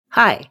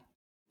Hi,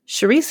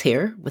 Cherise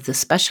here with a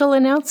special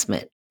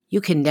announcement.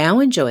 You can now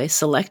enjoy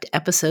select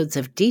episodes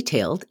of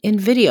Detailed in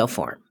video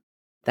form.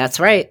 That's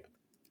right,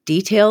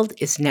 Detailed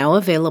is now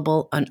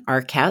available on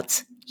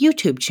RCAT's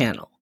YouTube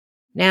channel.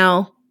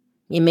 Now,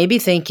 you may be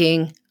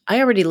thinking, I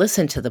already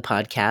listened to the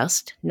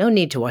podcast, no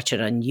need to watch it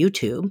on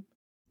YouTube.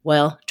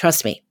 Well,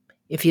 trust me,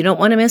 if you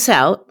don't want to miss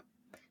out,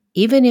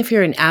 even if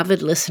you're an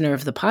avid listener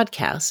of the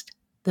podcast,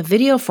 the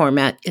video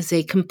format is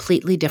a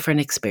completely different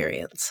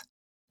experience.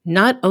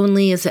 Not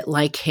only is it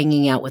like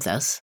hanging out with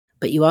us,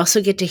 but you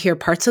also get to hear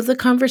parts of the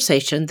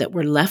conversation that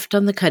were left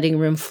on the cutting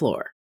room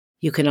floor.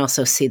 You can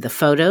also see the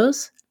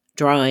photos,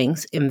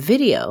 drawings, and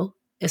video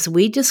as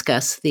we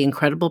discuss the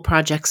incredible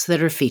projects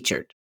that are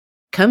featured.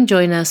 Come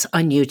join us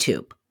on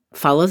YouTube.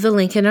 Follow the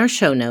link in our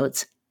show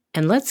notes,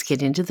 and let's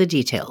get into the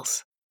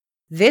details.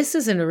 This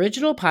is an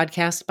original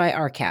podcast by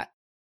RCAT.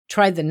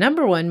 Try the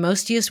 #1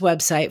 most used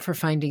website for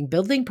finding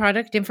building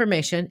product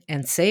information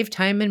and save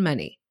time and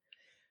money.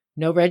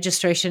 No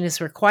registration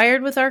is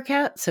required with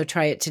RCAT, so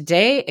try it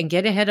today and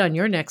get ahead on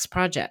your next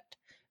project.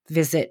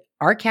 Visit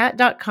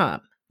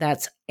rcat.com.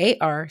 That's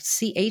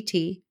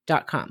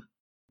ARCAT.com.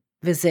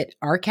 Visit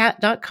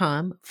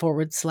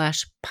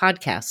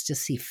rcat.com/podcast to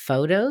see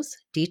photos,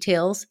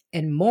 details,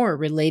 and more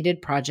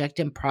related project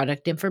and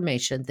product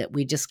information that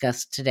we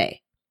discussed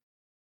today.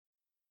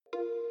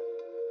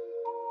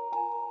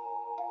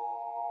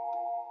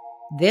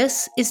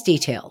 This is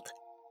Detailed,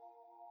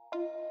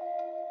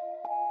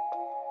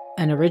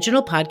 an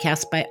original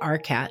podcast by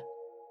RCAT.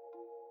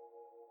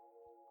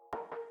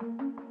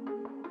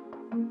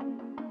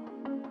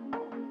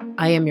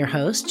 I am your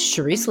host,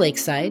 Cherise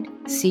Lakeside,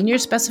 Senior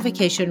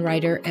Specification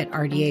Writer at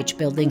RDH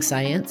Building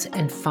Science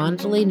and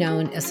fondly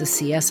known as the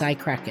CSI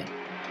Kraken.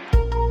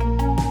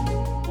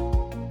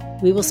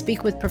 We will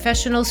speak with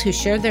professionals who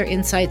share their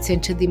insights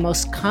into the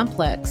most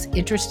complex,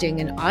 interesting,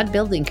 and odd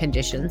building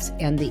conditions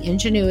and the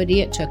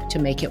ingenuity it took to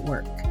make it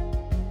work.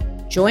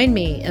 Join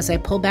me as I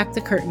pull back the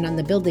curtain on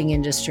the building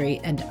industry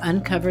and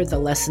uncover the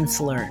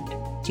lessons learned.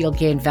 You'll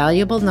gain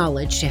valuable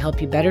knowledge to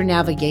help you better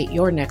navigate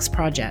your next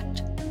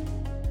project.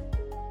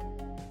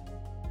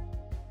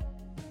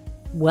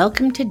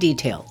 Welcome to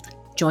Detailed.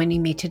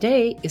 Joining me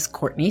today is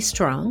Courtney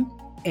Strong,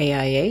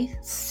 AIA,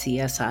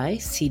 CSI,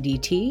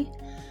 CDT,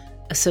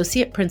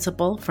 Associate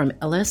Principal from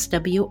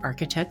LSW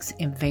Architects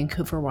in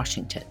Vancouver,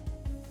 Washington.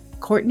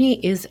 Courtney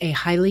is a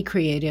highly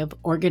creative,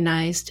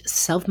 organized,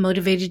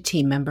 self-motivated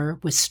team member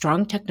with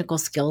strong technical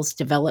skills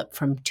developed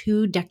from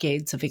 2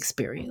 decades of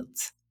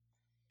experience.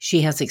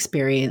 She has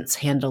experience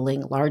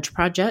handling large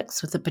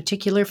projects with a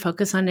particular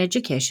focus on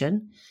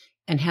education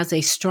and has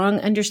a strong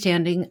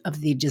understanding of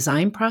the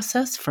design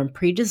process from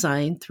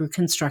pre-design through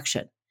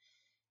construction,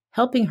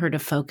 helping her to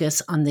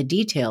focus on the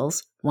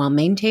details while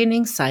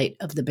maintaining sight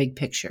of the big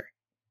picture.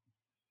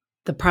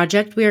 The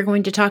project we are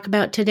going to talk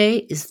about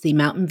today is the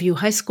Mountain View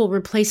High School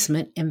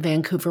replacement in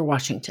Vancouver,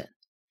 Washington.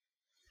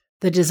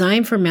 The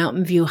design for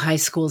Mountain View High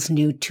School's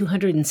new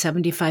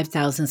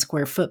 275,000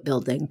 square foot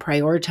building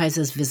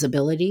prioritizes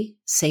visibility,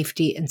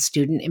 safety, and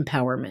student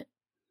empowerment.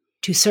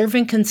 To serve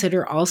and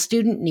consider all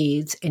student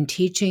needs and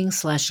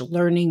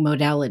teaching/learning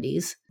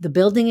modalities, the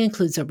building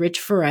includes a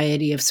rich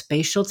variety of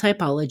spatial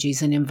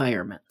typologies and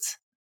environments.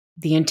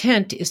 The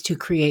intent is to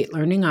create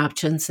learning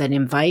options that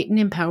invite and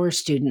empower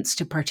students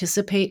to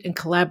participate and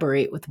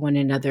collaborate with one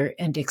another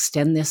and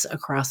extend this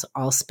across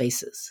all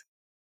spaces.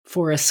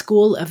 For a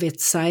school of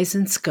its size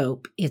and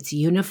scope, its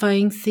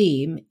unifying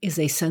theme is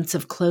a sense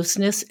of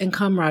closeness and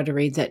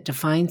camaraderie that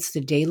defines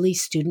the daily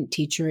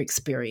student-teacher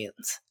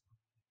experience.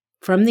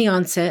 From the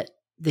onset,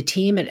 the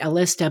team at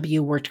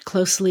LSW worked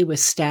closely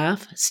with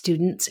staff,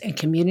 students, and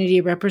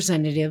community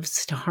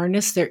representatives to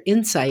harness their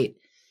insight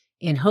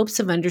in hopes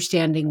of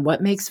understanding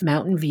what makes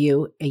Mountain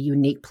View a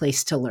unique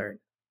place to learn.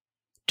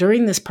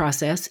 During this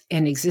process,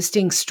 an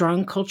existing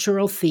strong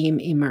cultural theme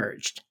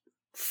emerged: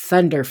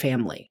 Thunder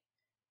Family,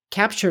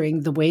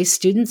 capturing the way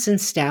students and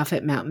staff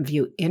at Mountain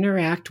View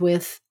interact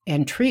with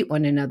and treat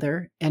one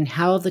another and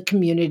how the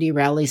community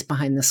rallies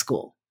behind the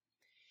school.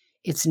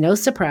 It's no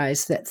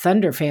surprise that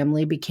Thunder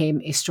Family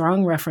became a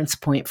strong reference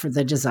point for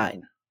the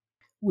design.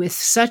 With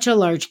such a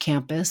large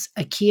campus,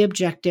 a key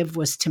objective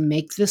was to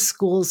make the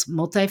school's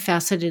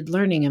multifaceted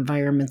learning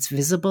environments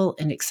visible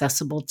and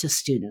accessible to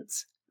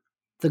students.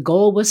 The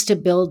goal was to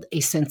build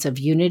a sense of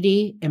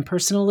unity and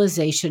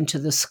personalization to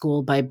the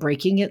school by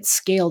breaking its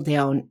scale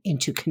down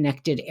into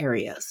connected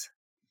areas.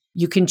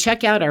 You can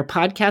check out our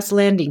podcast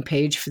landing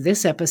page for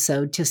this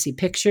episode to see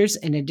pictures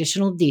and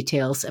additional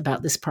details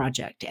about this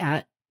project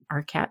at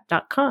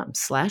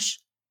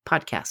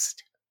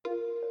rcat.com/podcast.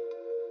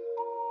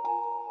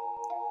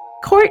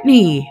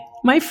 Courtney,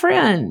 my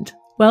friend,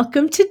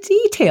 welcome to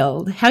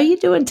Detailed. How you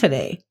doing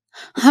today?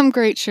 I'm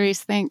great,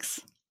 Cherise. Thanks.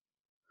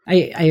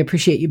 I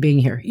appreciate you being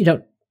here.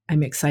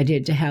 I'm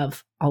excited to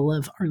have all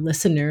of our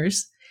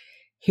listeners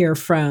hear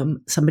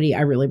from somebody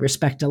I really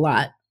respect a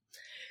lot.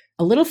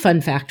 A little fun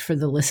fact for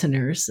the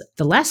listeners: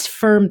 the last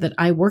firm that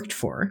I worked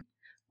for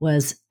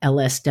was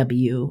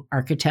LSW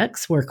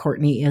Architects, where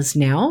Courtney is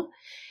now.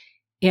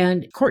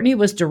 And Courtney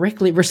was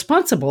directly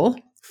responsible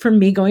for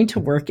me going to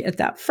work at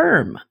that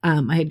firm.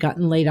 I had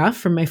gotten laid off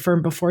from my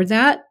firm before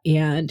that.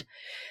 And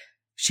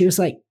she was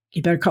like,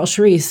 you better call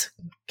Cherise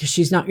because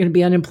she's not going to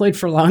be unemployed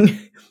for long.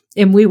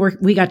 And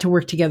we got to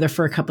work together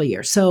for a couple of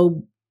years.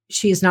 So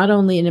she is not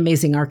only an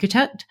amazing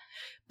architect,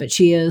 but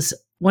she is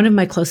one of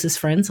my closest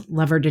friends,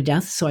 love her to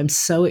death. So I'm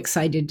so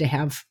excited to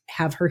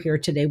have her here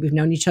today. We've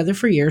known each other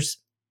for years.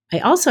 I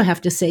also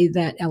have to say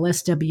that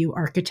LSW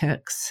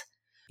Architects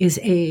is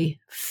a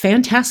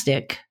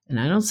fantastic, and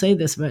I don't say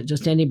this about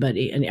just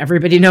anybody, and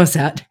everybody knows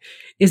that,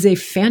 is a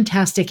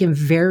fantastic and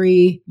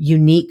very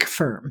unique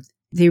firm.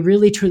 They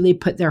really truly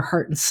put their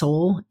heart and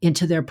soul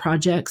into their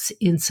projects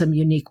in some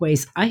unique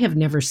ways I have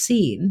never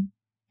seen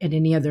at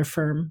any other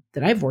firm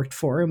that I've worked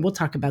for. And we'll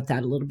talk about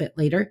that a little bit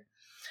later.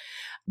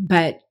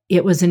 But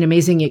it was an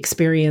amazing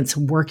experience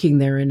working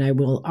there. And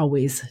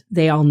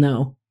they all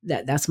know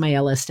that that's my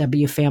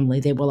LSW family.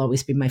 They will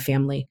always be my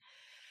family.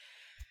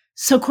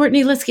 So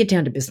Courtney, let's get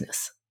down to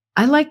business.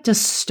 I like to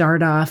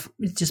start off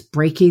with just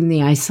breaking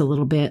the ice a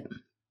little bit.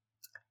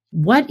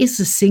 What is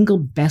the single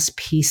best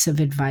piece of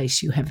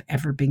advice you have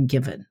ever been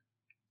given?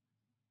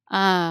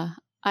 I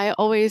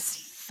always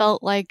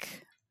felt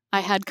like I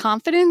had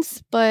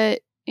confidence, but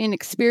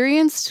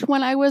inexperienced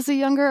when I was a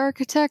younger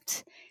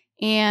architect.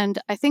 And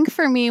I think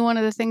for me, one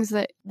of the things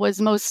that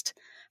was most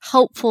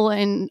helpful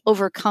in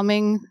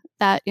overcoming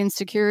that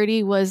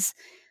insecurity was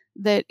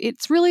that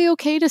it's really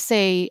okay to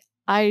say,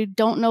 I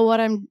don't know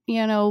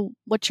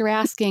what you're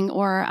asking,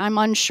 or I'm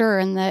unsure,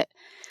 and that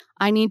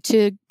I need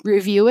to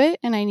review it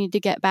and I need to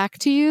get back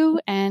to you.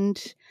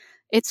 And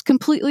it's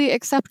completely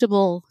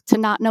acceptable to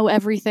not know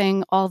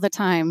everything all the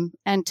time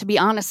and to be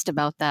honest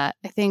about that.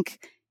 I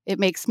think it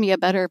makes me a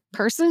better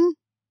person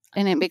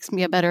and it makes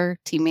me a better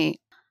teammate.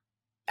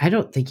 I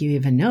don't think you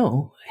even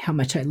know how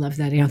much I love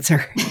that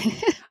answer.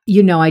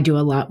 I do a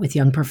lot with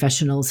young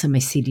professionals in my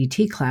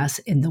CDT class.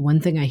 And the one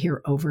thing I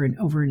hear over and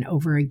over and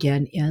over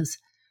again is,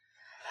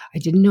 I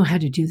didn't know how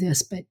to do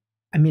this, but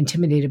I'm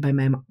intimidated by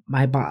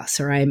my boss,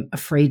 or I'm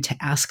afraid to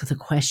ask the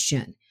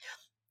question.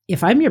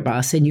 If I'm your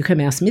boss and you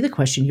come ask me the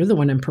question, you're the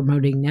one I'm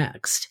promoting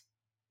next.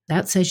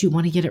 That says you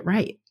want to get it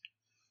right.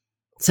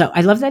 So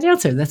I love that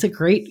answer. That's a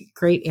great,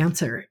 great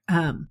answer.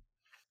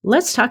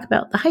 Let's talk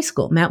about the high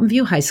school, Mountain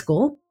View High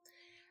School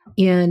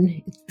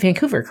in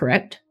Vancouver,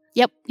 correct?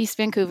 Yep, East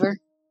Vancouver.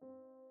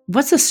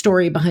 What's the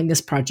story behind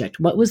this project?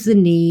 What was the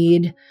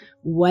need?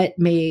 What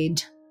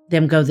made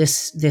them go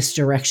this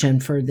direction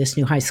for this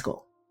new high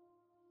school?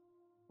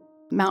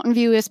 Mountain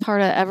View is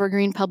part of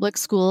Evergreen Public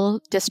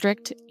School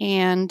District,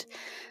 and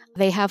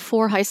they have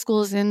 4 high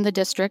schools in the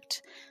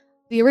district.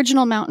 The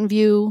original Mountain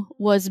View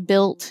was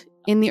built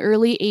in the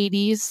early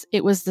 80s.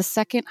 It was the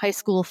second high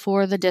school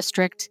for the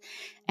district,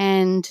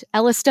 and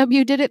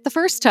LSW did it the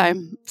first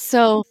time.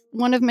 So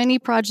one of many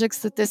projects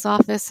that this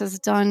office has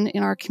done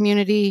in our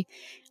community,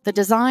 the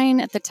design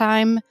at the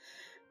time,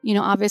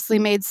 obviously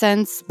made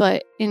sense,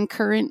 but in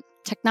current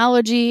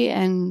technology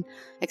and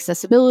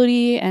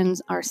accessibility and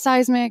our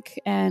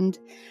seismic and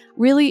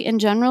really in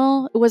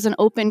general, it was an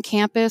open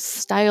campus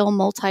style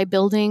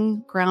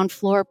multi-building ground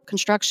floor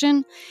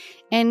construction,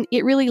 and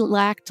it really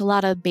lacked a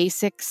lot of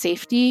basic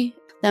safety.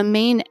 The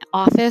main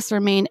office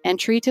or main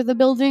entry to the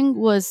building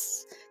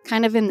was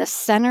kind of in the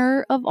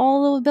center of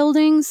all the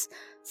buildings,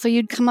 so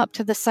you'd come up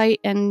to the site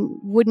and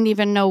wouldn't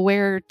even know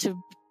where to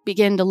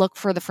begin to look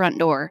for the front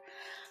door.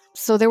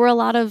 So there were a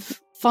lot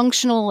of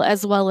functional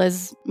as well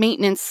as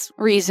maintenance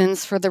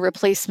reasons for the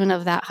replacement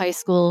of that high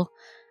school.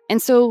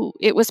 And so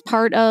it was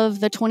part of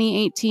the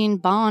 2018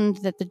 bond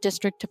that the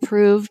district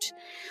approved.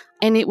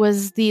 And it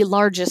was the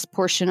largest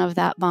portion of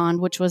that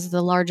bond, which was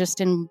the largest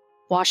in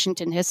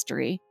Washington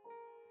history.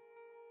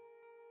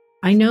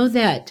 I know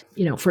that,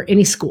 for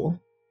any school,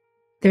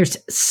 there's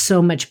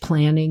so much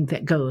planning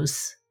that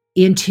goes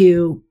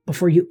into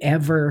before you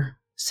ever,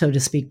 so to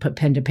speak, put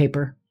pen to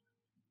paper.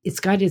 It's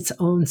got its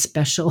own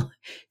special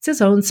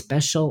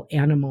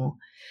animal.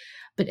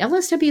 But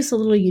LSW is a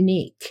little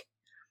unique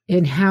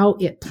in how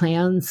it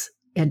plans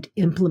and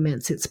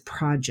implements its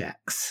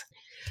projects.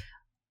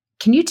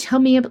 Can you tell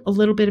me a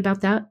little bit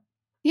about that?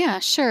 Yeah,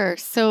 sure.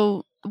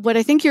 So what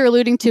I think you're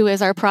alluding to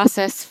is our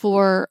process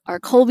for our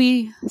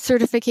Colby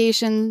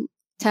certification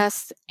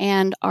test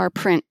and our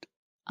print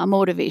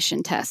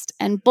motivation test.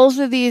 And both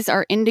of these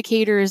are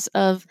indicators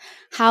of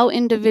how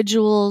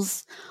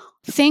individuals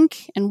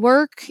think and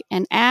work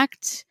and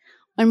act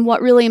and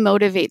what really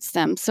motivates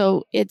them.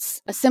 So it's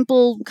a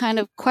simple kind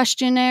of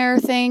questionnaire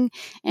thing,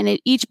 and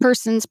each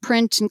person's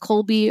print and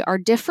Colby are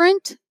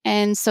different.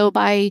 And so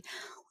by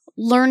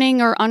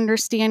learning or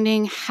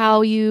understanding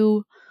how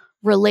you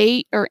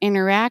relate or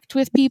interact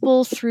with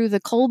people through the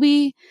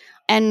Colby,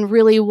 and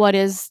really what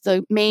is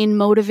the main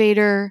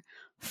motivator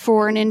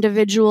for an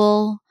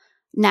individual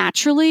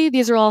naturally,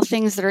 these are all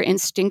things that are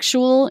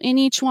instinctual in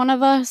each one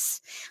of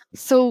us.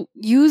 So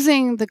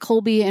using the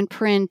Colby and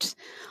print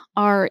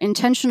are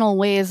intentional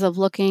ways of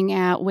looking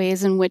at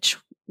ways in which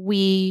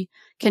we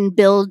can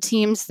build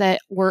teams that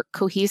work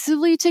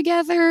cohesively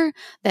together,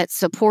 that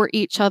support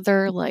each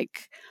other,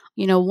 like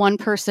One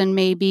person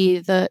may be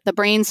the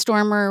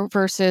brainstormer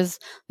versus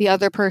the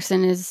other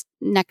person is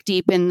neck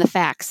deep in the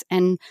facts,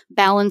 and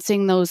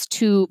balancing those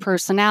two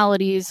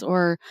personalities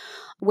or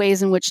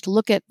ways in which to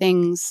look at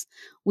things,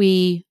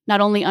 we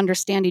not only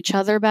understand each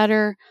other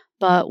better,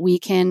 but we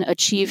can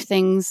achieve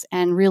things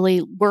and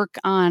really work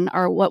on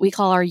what we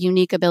call our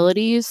unique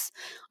abilities.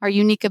 Our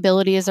unique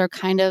abilities are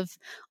kind of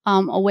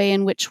a way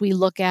in which we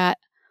look at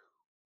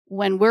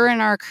when we're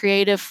in our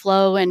creative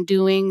flow and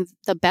doing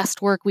the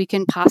best work we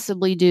can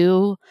possibly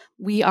do,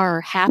 we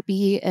are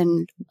happy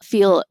and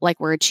feel like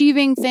we're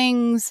achieving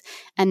things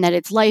and that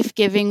it's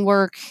life-giving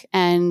work,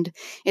 and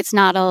it's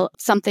not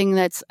something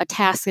that's a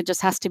task that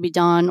just has to be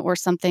done, or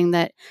something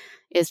that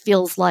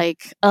feels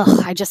like,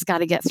 I just got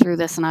to get through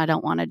this and I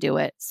don't want to do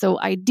it. So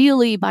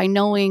ideally, by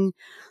knowing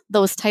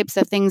those types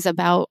of things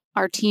about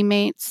our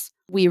teammates,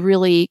 we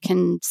really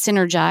can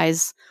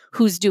synergize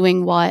who's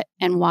doing what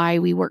and why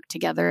we work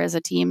together as a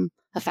team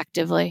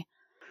effectively.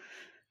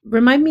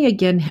 Remind me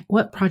again,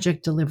 what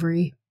project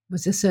delivery?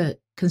 Was this a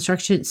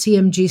construction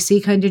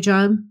CMGC kind of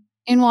job?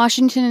 In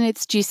Washington,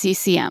 it's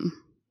GCCM.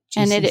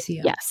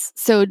 GCCM. Yes.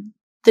 So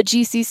the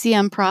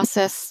GCCM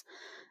process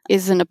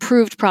is an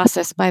approved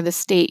process by the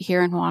state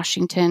here in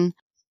Washington.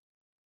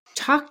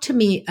 Talk to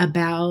me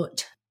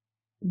about,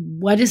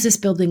 what does this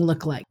building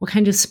look like? What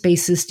kind of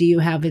spaces do you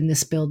have in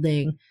this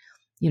building?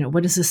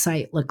 What does the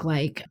site look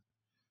like?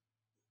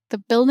 The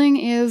building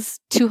is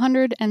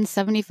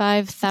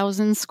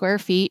 275,000 square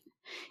feet.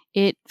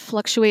 It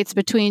fluctuates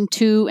between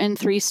 2 and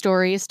 3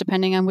 stories,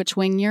 depending on which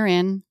wing you're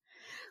in.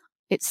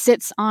 It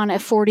sits on a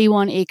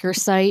 41-acre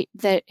site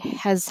that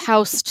has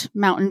housed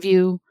Mountain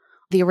View,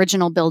 the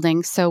original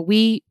building. So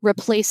we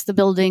replaced the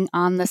building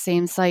on the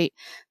same site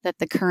that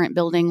the current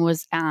building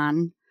was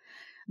on.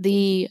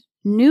 The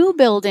new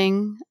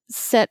building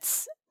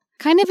sits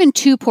kind of in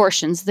 2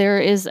 portions.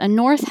 There is a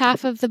north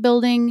half of the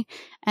building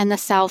and the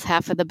south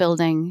half of the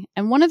building.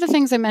 And one of the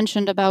things I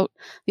mentioned about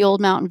the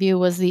old Mountain View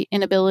was the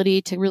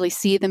inability to really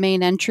see the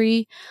main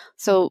entry.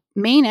 So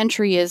main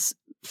entry is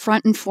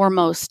front and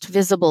foremost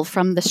visible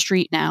from the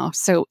street now.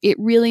 So it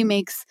really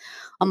makes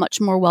a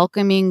much more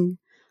welcoming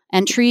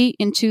entry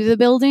into the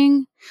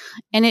building.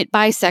 And it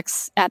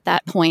bisects at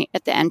that point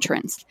at the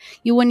entrance.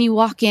 When you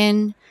walk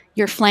in,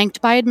 you're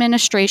flanked by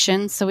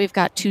administration. So we've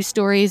got 2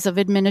 stories of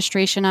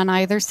administration on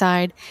either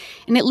side.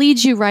 And it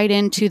leads you right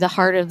into the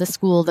heart of the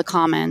school, the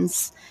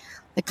Commons.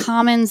 The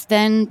Commons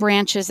then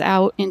branches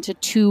out into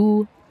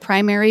 2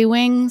 primary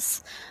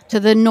wings. To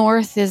the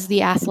north is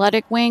the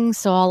athletic wing,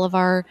 so all of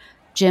our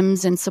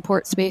gyms and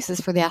support spaces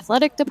for the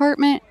athletic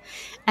department.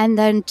 And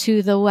then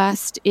to the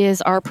west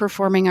is our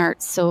performing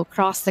arts. So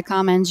across the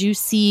Commons, you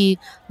see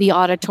the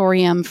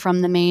auditorium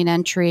from the main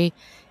entry,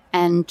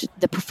 and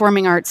the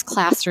performing arts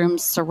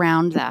classrooms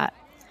surround that.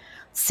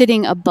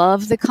 Sitting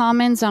above the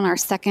Commons on our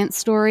second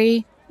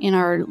story in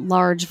our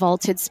large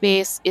vaulted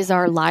space is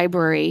our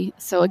library.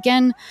 So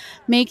again,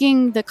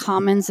 making the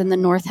Commons in the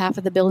north half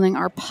of the building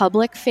our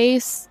public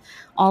face.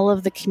 All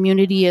of the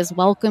community is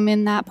welcome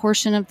in that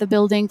portion of the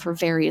building for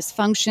various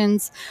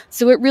functions.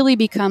 So it really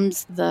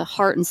becomes the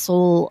heart and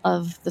soul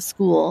of the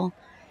school.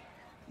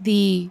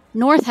 The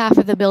north half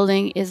of the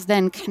building is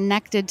then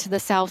connected to the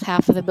south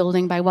half of the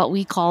building by what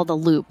we call the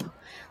loop.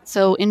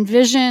 So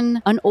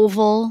envision an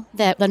oval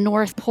that the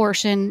north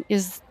portion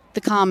is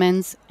the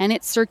Commons, and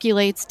it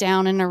circulates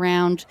down and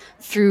around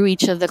through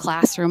each of the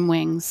classroom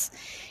wings.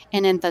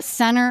 And in the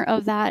center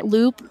of that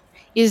loop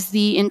is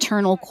the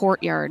internal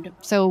courtyard.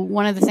 So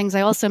one of the things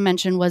I also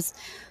mentioned was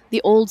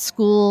the old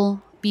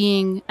school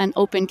being an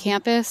open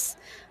campus.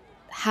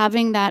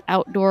 Having that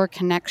outdoor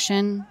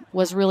connection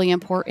was really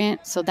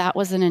important. So that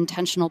was an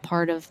intentional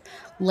part of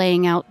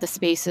laying out the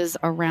spaces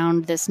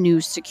around this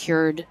new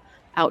secured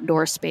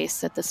outdoor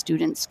space that the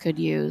students could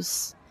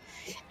use.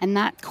 And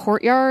that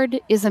courtyard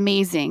is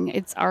amazing.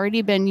 It's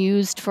already been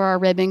used for our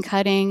ribbon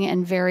cutting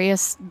and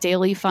various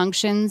daily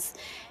functions.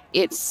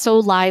 It's so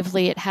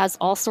lively. It has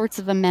all sorts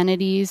of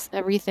amenities,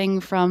 everything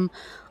from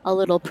a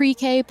little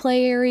pre-K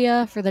play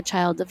area for the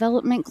child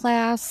development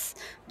class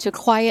to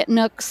quiet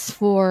nooks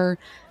for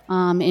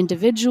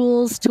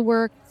individuals to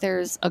work.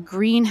 There's a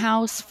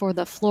greenhouse for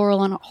the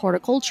floral and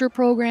horticulture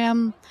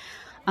program.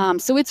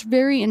 So it's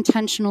very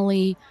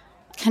intentionally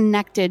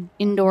connected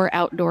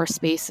indoor-outdoor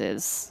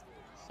spaces.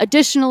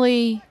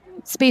 Additionally,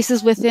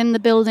 spaces within the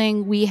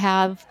building, we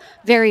have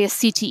various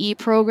CTE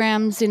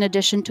programs in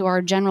addition to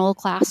our general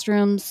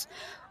classrooms.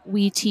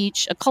 We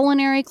teach a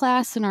culinary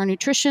class in our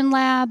nutrition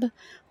lab.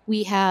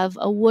 We have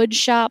a wood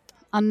shop,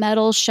 a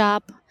metal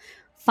shop,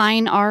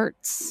 fine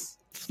arts,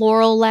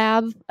 floral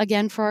lab,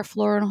 again for our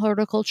floral and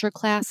horticulture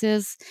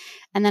classes,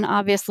 and then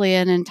obviously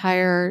an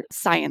entire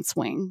science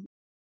wing.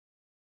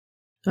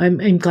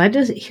 I'm glad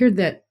to hear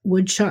that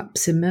wood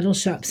shops and metal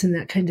shops and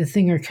that kind of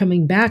thing are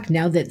coming back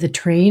now that the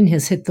train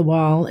has hit the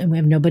wall and we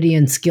have nobody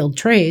in skilled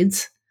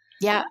trades.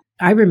 Yeah.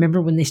 I remember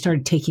when they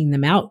started taking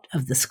them out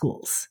of the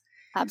schools.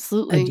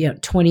 Absolutely.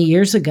 20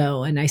 years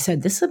ago. And I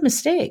said, this is a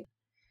mistake.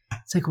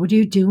 It's like, what are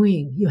you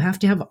doing? You have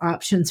to have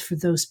options for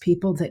those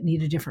people that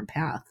need a different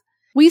path.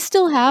 We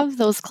still have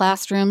those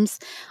classrooms.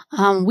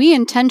 We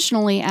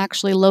intentionally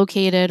actually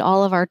located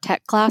all of our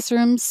tech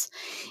classrooms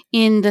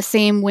in the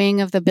same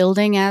wing of the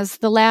building as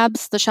the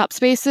labs, the shop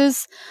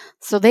spaces.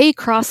 So they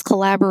cross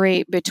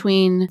collaborate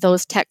between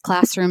those tech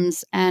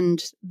classrooms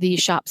and the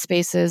shop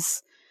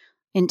spaces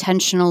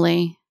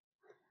intentionally.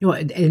 Well,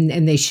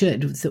 and they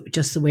should,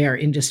 just the way our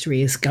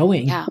industry is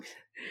going. Yeah.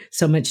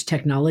 So much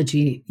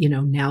technology,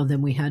 now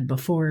than we had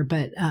before.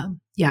 But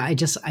yeah,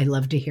 I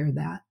love to hear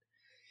that.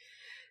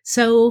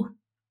 So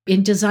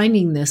in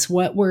designing this,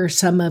 what were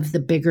some of the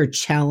bigger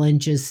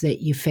challenges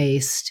that you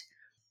faced?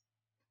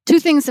 Two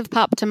things have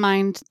popped to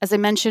mind. As I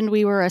mentioned,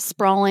 we were a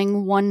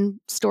sprawling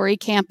one-story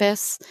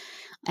campus,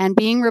 and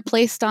being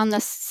replaced on the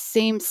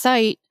same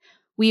site,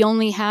 we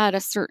only had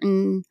a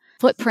certain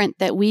footprint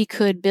that we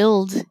could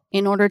build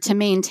in order to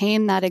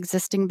maintain that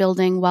existing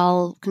building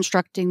while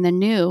constructing the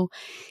new.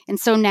 And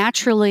so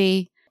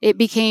naturally, it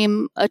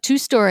became a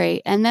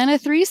 2-story and then a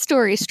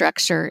 3-story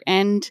structure.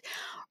 And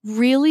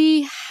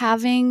really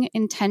having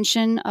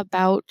intention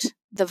about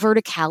the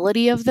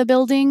verticality of the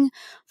building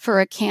for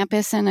a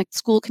campus and a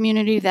school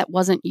community that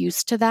wasn't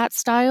used to that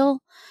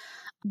style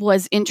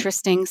was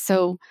interesting.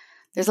 So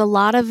there's a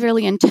lot of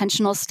really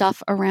intentional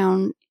stuff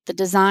around the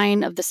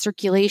design of the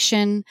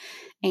circulation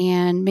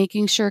and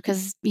making sure,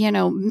 because,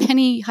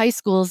 many high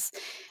schools,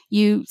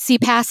 you see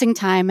passing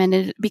time and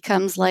it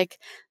becomes like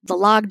the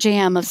log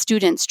jam of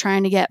students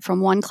trying to get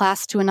from one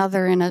class to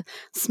another in a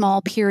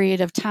small period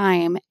of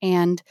time.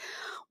 And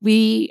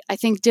we, I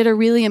think, did a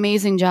really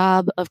amazing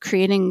job of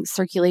creating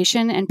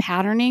circulation and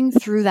patterning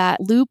through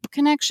that loop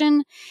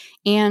connection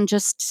and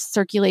just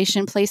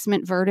circulation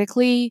placement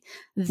vertically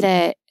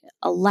that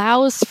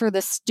allows for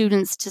the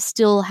students to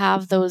still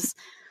have those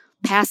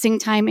passing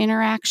time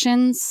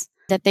interactions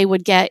that they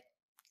would get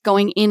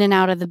going in and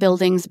out of the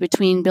buildings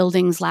between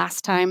buildings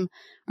last time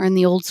or in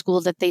the old school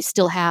that they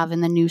still have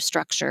in the new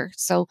structure.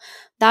 So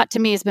that to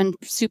me has been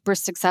super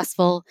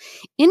successful.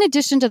 In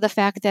addition to the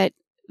fact that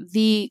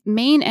the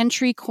main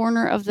entry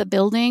corner of the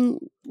building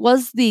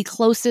was the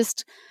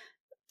closest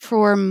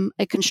from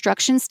a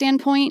construction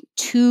standpoint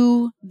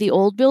to the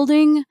old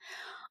building.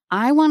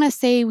 I want to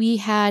say we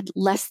had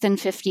less than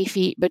 50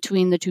 feet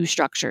between the two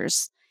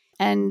structures.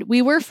 And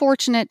we were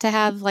fortunate to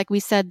have, like we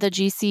said, the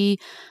GC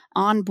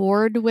on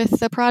board with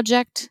the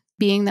project,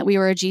 being that we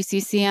were a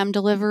GCCM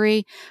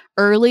delivery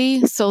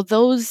early. So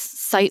those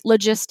site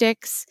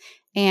logistics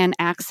and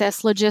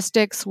access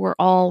logistics were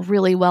all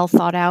really well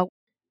thought out.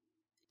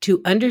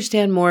 To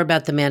understand more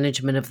about the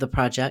management of the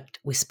project,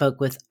 we spoke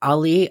with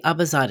Ali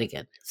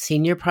Abazadigan,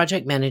 Senior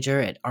Project Manager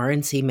at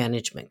RNC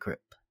Management Group.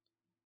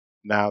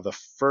 Now, the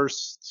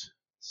first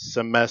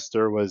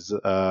semester was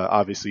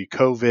obviously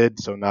COVID,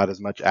 so not as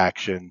much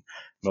action,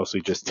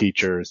 mostly just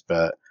teachers.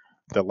 But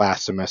the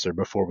last semester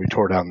before we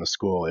tore down the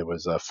school, it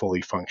was a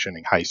fully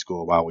functioning high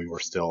school while we were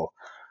still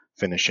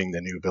finishing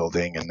the new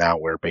building. And now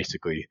we're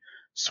basically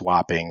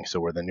swapping. So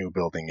where the new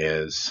building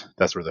is,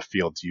 that's where the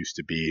fields used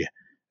to be.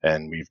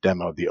 And we've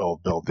demoed the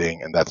old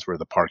building, and that's where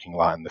the parking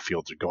lot and the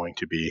fields are going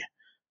to be.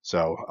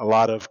 So a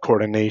lot of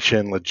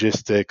coordination,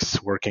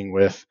 logistics, working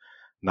with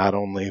not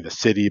only the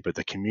city, but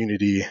the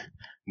community,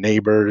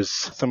 neighbors,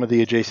 some of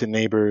the adjacent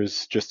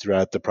neighbors, just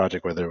throughout the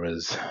project, whether it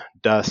was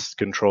dust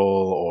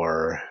control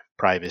or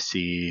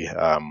privacy,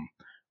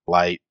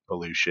 light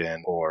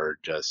pollution, or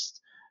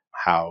just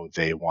how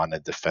they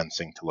wanted the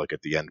fencing to look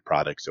at the end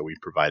product. So we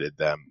provided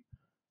them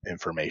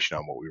information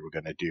on what we were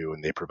going to do,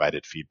 and they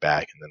provided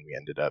feedback, and then we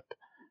ended up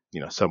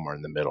somewhere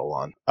in the middle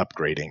on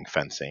upgrading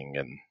fencing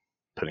and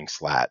putting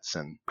slats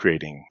and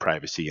creating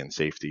privacy and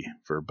safety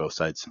for both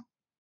sides.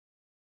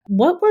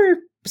 What were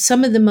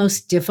some of the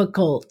most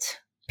difficult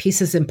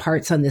pieces and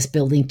parts on this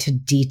building to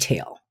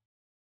detail?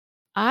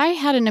 I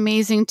had an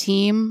amazing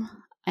team,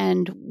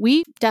 and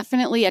we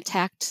definitely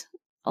attacked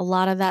a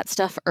lot of that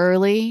stuff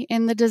early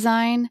in the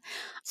design.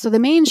 So the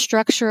main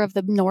structure of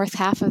the north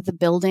half of the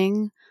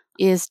building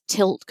is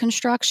tilt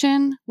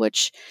construction,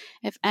 which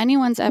if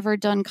anyone's ever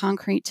done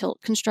concrete tilt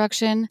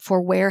construction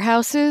for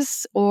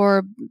warehouses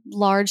or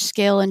large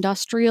scale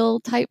industrial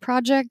type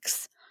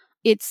projects,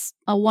 it's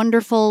a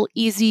wonderful,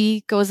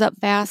 easy, goes up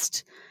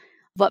fast.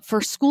 But for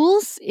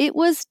schools, it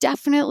was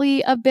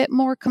definitely a bit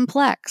more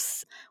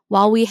complex.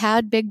 While we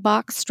had big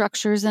box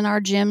structures in our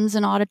gyms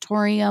and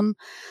auditorium,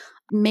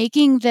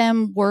 making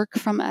them work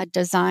from a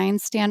design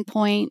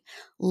standpoint,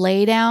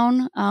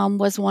 laydown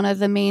was one of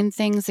the main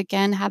things.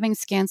 Again, having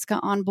Skanska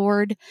on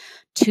board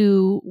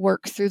to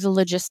work through the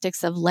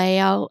logistics of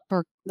layout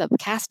or the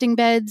casting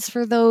beds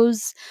for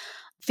those,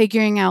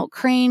 figuring out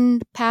crane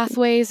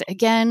pathways,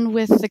 again,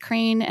 with the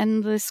crane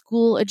and the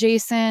school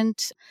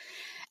adjacent,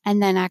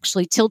 and then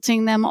actually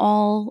tilting them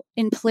all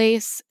in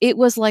place. It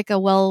was like a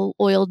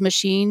well-oiled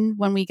machine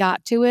when we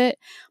got to it,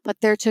 but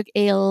there took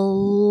a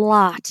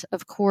lot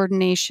of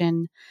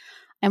coordination.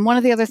 And one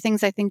of the other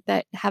things I think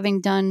that having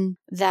done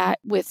that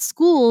with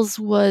schools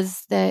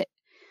was that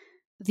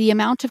the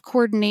amount of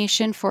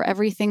coordination for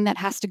everything that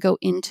has to go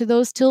into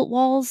those tilt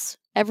walls,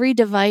 every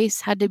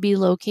device had to be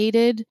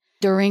located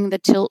during the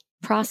tilt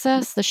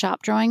process, the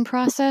shop drawing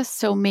process.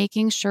 So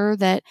making sure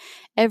that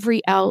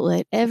every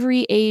outlet,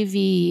 every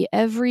AV,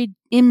 every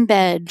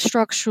embed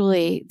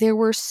structurally, there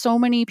were so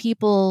many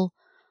people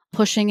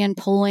pushing and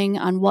pulling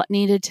on what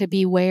needed to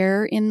be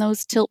where in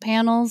those tilt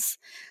panels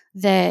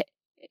that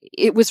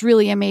it was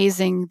really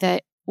amazing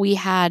that we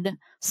had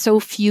so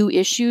few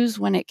issues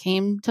when it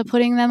came to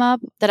putting them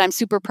up, that I'm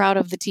super proud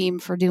of the team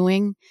for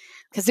doing,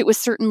 because it was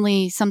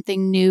certainly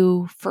something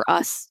new for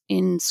us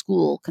in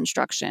school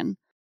construction.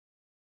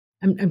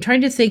 I'm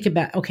trying to think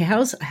about, okay,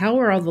 how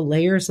are all the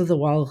layers of the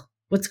wall?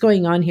 What's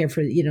going on here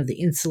for, the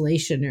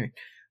insulation or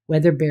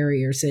weather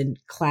barriers and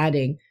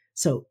cladding?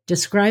 So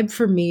describe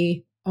for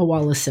me a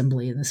wall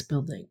assembly in this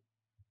building.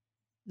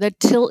 The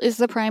tilt is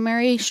the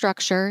primary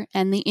structure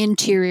and the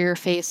interior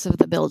face of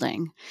the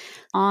building.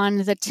 On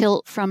the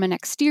tilt from an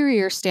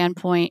exterior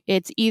standpoint,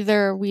 it's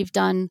either we've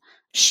done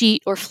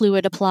sheet or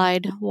fluid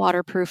applied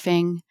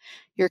waterproofing,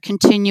 your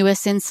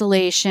continuous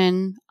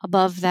insulation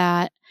above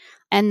that,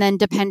 and then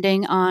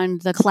depending on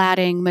the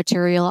cladding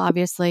material,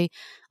 obviously,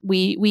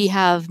 we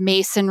have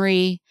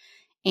masonry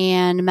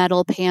and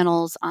metal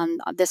panels on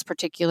this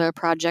particular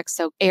project.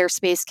 So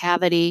airspace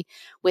cavity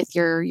with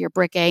your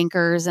brick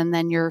anchors, and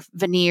then your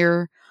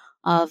veneer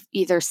of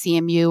either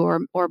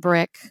CMU or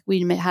brick.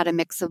 We had a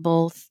mix of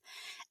both.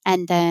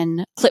 And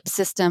then clip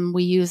system,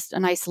 we used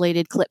an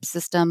isolated clip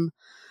system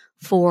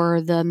for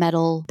the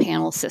metal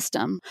panel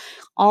system.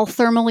 All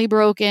thermally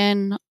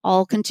broken,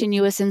 all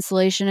continuous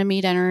insulation to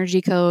meet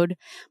energy code,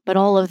 but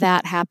all of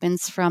that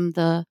happens from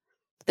the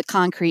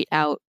concrete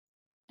out.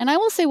 And I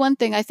will say one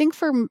thing, I think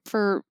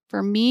for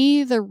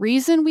me, the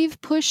reason we've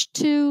pushed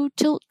to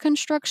tilt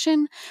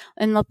construction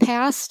in the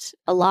past,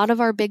 a lot of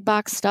our big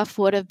box stuff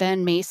would have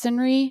been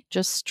masonry,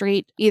 just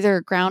straight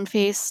either ground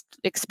face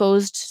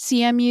exposed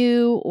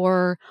CMU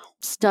or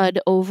stud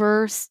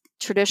over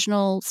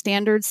traditional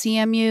standard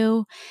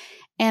CMU.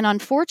 And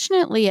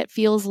unfortunately, it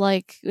feels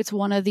like it's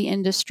one of the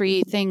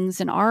industry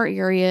things in our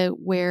area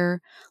where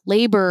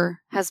labor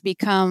has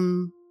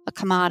become a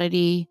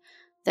commodity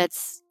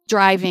that's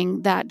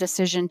driving that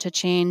decision to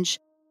change.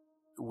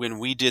 When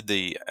we did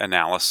the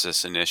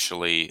analysis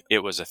initially, it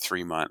was a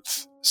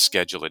 3-month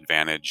schedule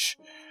advantage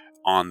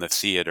on the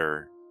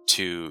theater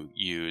to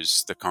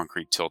use the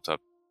concrete tilt-up.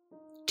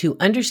 To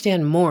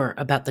understand more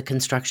about the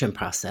construction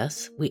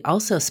process, we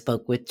also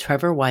spoke with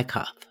Trevor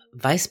Wyckoff,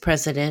 Vice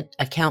President,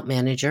 Account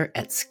Manager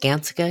at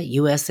Skanska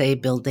USA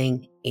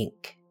Building,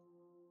 Inc.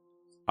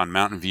 On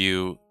Mountain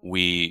View,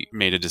 we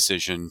made a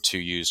decision to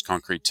use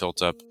concrete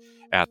tilt-up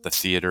at the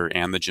theater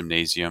and the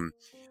gymnasium.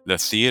 The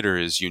theater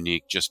is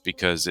unique just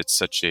because it's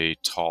such a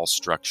tall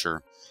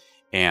structure,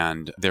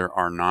 and there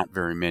are not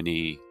very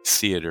many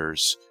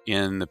theaters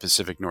in the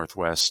Pacific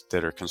Northwest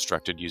that are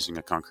constructed using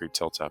a concrete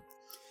tilt-up.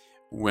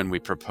 When we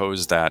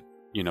proposed that,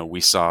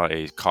 we saw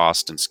a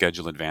cost and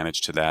schedule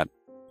advantage to that.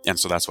 And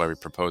so that's why we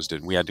proposed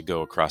it. We had to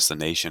go across the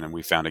nation, and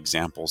we found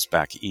examples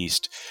back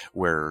east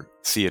where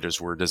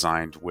theaters were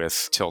designed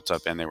with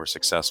tilt-up and they were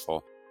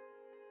successful.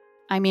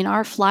 I mean,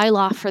 our fly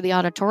loft for the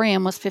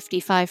auditorium was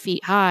 55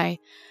 feet high.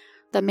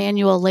 The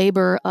manual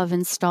labor of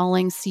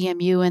installing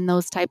CMU in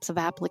those types of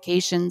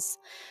applications,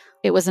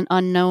 it was an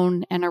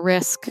unknown and a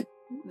risk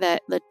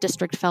that the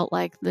district felt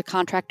like the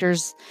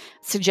contractor's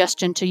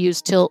suggestion to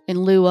use tilt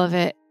in lieu of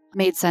it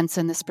made sense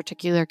in this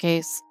particular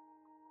case.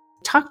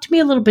 Talk to me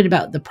a little bit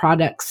about the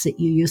products that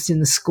you used in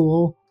the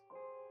school.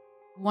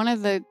 One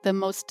of the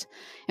most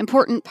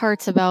important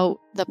parts about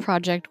the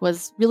project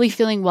was really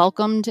feeling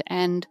welcomed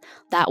and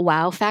that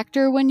wow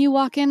factor when you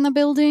walk in the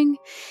building.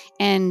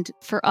 And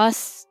for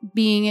us,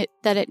 being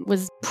that it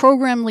was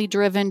programmably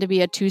driven to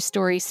be a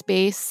 2-story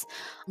space,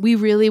 we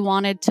really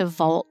wanted to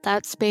vault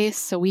that space.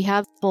 So we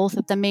have both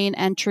at the main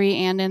entry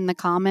and in the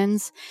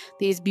commons,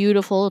 these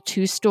beautiful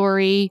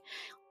 2-story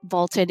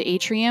vaulted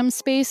atrium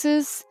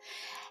spaces.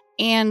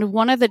 And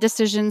one of the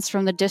decisions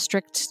from the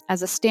district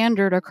as a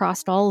standard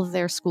across all of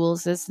their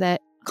schools is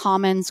that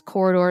commons,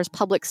 corridors,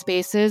 public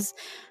spaces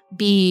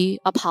be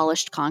a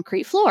polished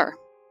concrete floor.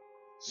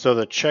 So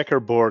the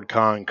checkerboard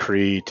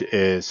concrete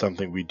is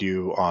something we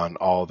do on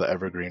all the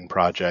evergreen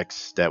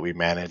projects that we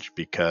manage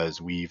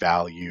because we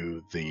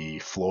value the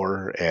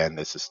floor and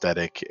its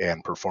aesthetic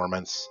and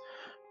performance.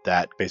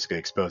 That basically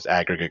exposed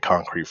aggregate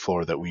concrete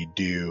floor that we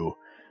do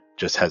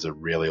just has a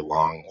really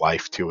long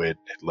life to it.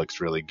 It looks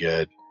really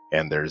good,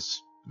 and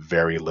there's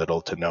very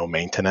little to no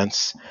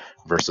maintenance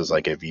versus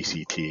like a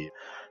VCT.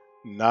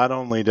 Not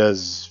only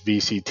does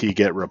VCT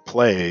get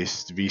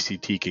replaced,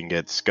 VCT can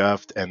get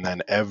scuffed, and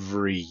then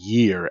every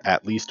year,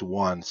 at least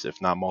once,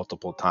 if not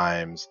multiple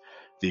times,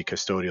 the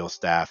custodial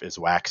staff is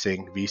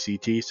waxing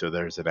VCT, so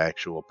there's an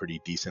actual pretty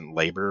decent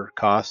labor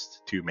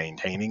cost to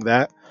maintaining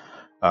that.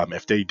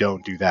 If they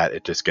don't do that,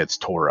 it just gets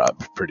tore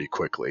up pretty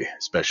quickly,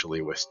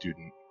 especially with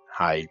student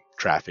high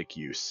traffic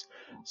use.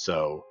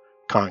 So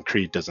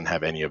concrete doesn't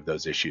have any of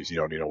those issues. You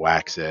don't need to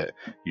wax it.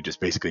 You just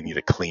basically need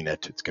to clean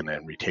it. It's going to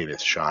retain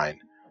its shine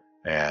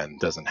and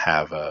doesn't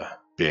have a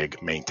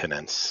big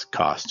maintenance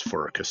cost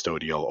for a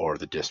custodial or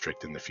the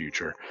district in the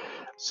future.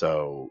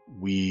 So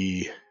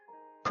we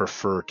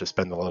prefer to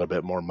spend a little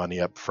bit more money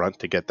up front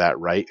to get that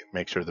right,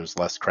 make sure there's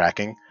less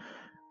cracking.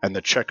 And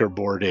the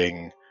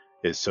checkerboarding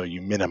is so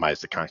you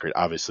minimize the concrete.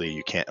 Obviously,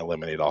 you can't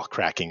eliminate all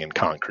cracking in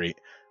concrete,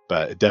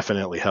 but it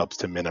definitely helps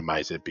to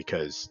minimize it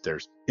because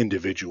there's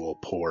individual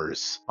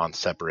pours on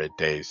separate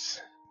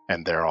days,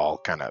 and they're all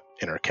kind of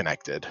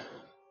interconnected.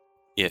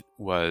 It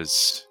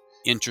was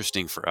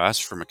interesting for us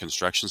from a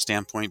construction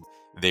standpoint.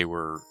 They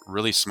were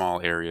really small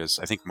areas.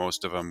 I think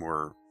most of them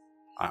were,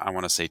 I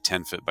want to say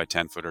 10 foot by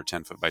 10 foot or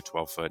 10 foot by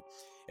 12 foot.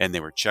 And they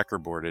were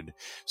checkerboarded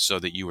so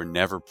that you were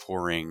never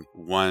pouring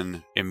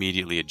one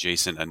immediately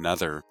adjacent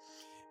another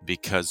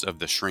because of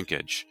the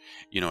shrinkage.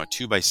 You know, a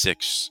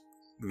 2x6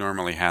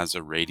 normally has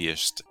a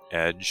radiused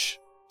edge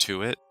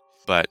to it.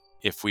 But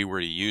if we were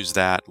to use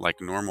that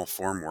like normal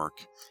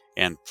formwork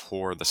and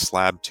pour the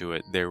slab to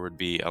it, there would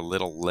be a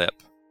little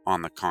lip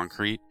on the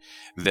concrete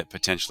that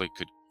potentially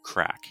could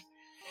crack.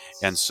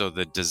 And so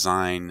the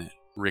design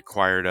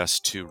required us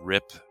to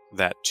rip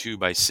that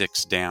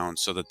 2x6 down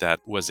so that that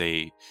was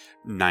a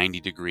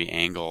 90-degree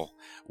angle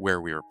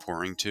where we were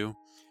pouring to,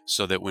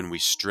 so that when we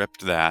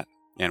stripped that,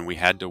 and we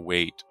had to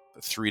wait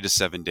 3 to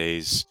 7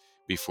 days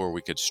before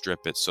we could strip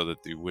it so that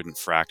we wouldn't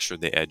fracture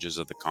the edges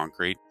of the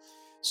concrete.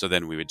 So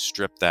then we would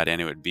strip that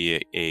and it would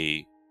be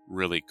a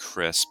really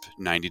crisp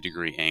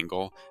 90-degree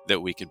angle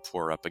that we could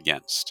pour up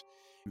against.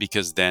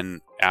 Because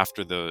then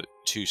after the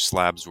two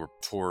slabs were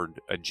poured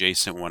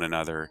adjacent one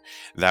another,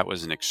 that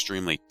was an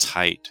extremely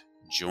tight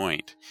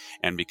joint.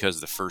 And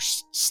because the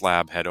first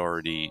slab had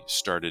already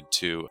started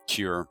to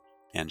cure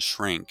and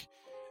shrink,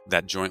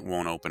 that joint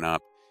won't open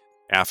up.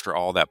 After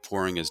all that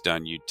pouring is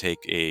done, you take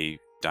a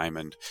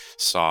diamond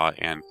saw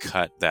and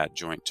cut that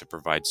joint to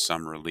provide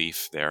some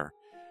relief there.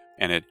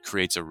 And it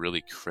creates a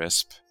really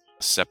crisp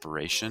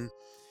separation.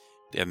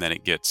 And then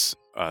it gets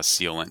a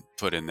sealant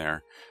put in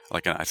there.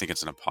 I think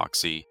it's an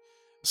epoxy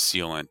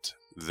sealant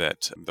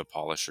that the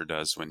polisher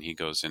does when he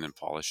goes in and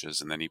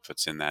polishes. And then he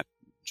puts in that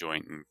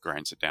joint and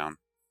grinds it down.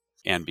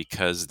 And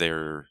because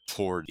they're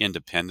poured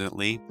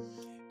independently,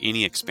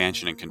 any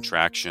expansion and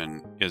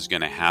contraction is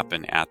going to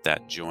happen at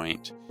that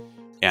joint.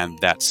 And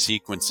that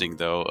sequencing,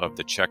 though, of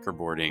the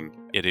checkerboarding,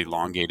 it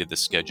elongated the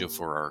schedule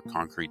for our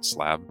concrete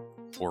slab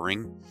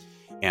pouring.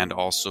 And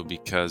also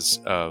because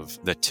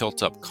of the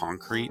tilt-up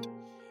concrete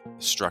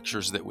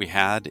structures that we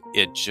had,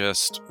 it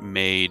just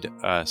made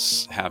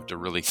us have to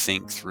really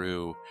think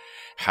through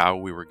how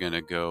we were going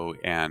to go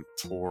and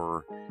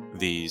pour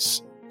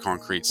these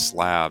concrete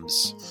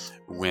slabs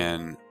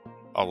when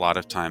a lot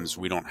of times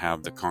we don't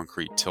have the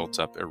concrete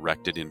tilt-up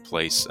erected in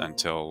place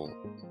until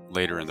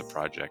later in the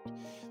project.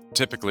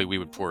 Typically, we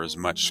would pour as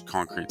much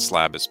concrete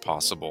slab as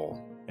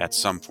possible. At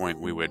some point,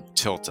 we would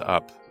tilt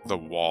up the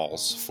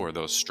walls for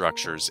those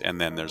structures,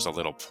 and then there's a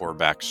little pour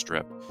back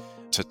strip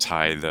to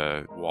tie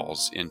the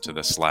walls into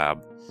the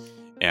slab.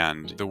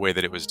 And the way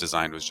that it was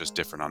designed was just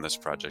different on this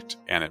project,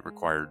 and it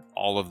required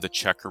all of the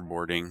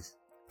checkerboarding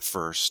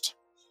first,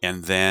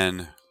 and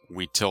then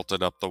we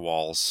tilted up the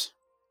walls,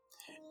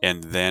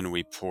 and then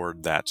we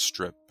poured that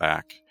strip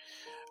back.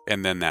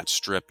 And then that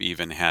strip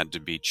even had to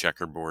be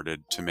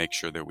checkerboarded to make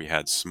sure that we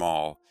had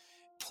small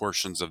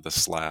portions of the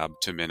slab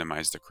to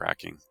minimize the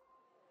cracking.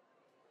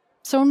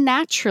 So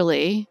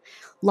naturally,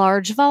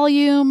 large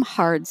volume,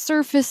 hard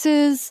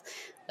surfaces,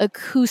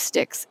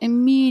 acoustics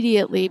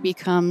immediately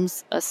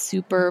becomes a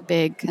super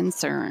big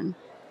concern.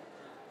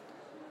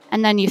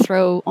 And then you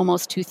throw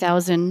almost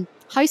 2,000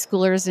 high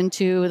schoolers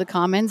into the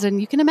commons, and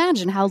you can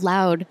imagine how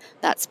loud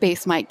that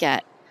space might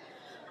get.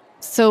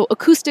 So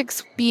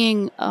acoustics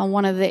being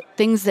one of the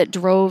things that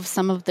drove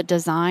some of the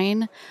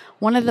design,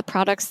 one of the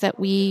products that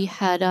we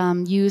had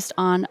used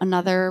on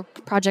another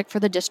project for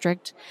the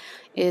district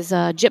is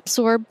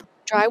Gypsorb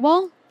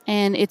drywall,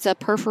 and it's a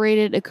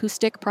perforated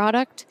acoustic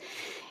product.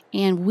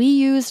 And we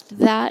used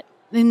that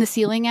in the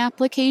ceiling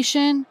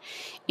application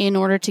in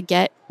order to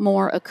get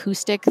more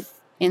acoustic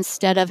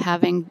instead of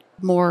having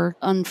more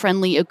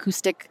unfriendly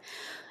acoustic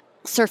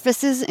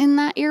surfaces in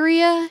that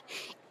area.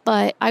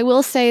 But I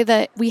will say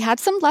that we had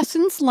some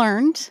lessons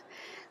learned.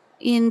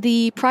 In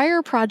the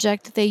prior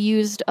project, they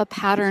used a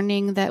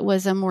patterning that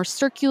was a more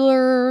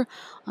circular,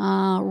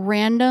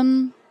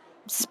 random,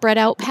 spread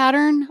out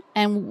pattern.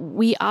 And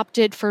we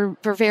opted for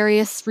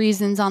various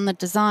reasons on the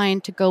design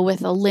to go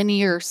with a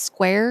linear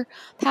square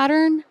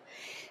pattern.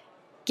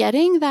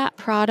 Getting that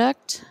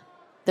product,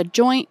 the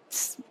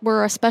joints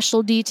were a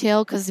special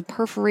detail because the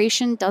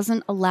perforation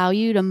doesn't allow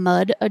you to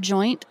mud a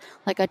joint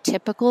like a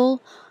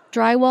typical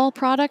drywall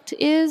product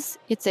is.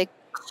 It's a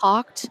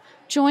caulked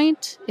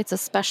joint. It's a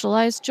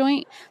specialized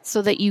joint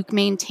so that you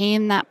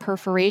maintain that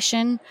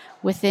perforation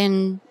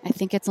within, I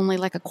think it's only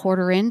like a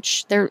 1/4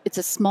 inch. It's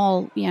a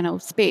small,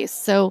 space.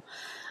 So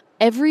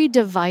every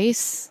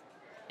device,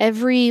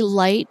 every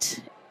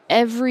light,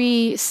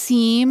 every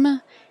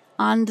seam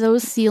on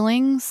those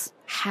ceilings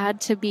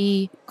had to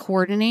be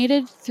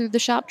coordinated through the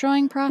shop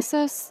drawing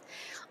process.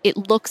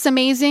 It looks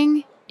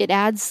amazing. It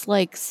adds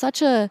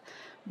such a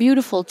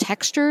beautiful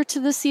texture to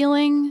the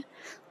ceiling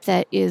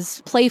that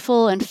is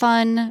playful and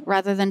fun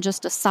rather than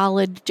just a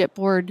solid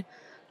gypboard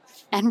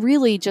and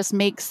really just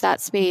makes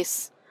that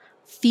space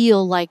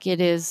feel like it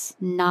is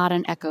not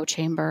an echo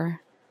chamber.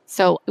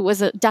 So it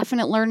was a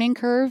definite learning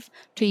curve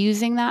to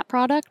using that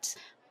product,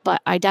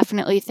 but I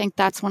definitely think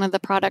that's one of the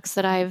products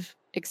that I've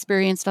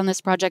experienced on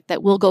this project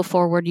that we'll go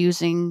forward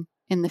using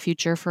in the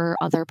future for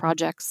other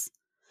projects.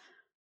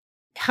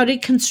 How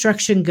did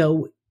construction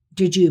go?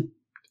 Did you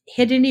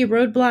hit any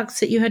roadblocks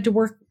that you had to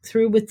work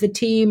through with the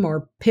team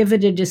or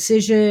pivot a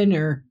decision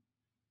or?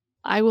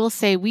 I will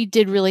say we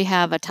did really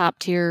have a top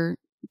tier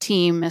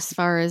team as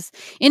far as,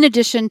 in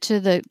addition to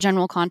the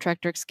general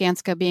contractor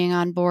Skanska being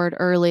on board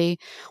early.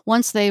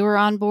 Once they were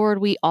on board,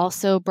 we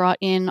also brought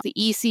in the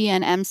EC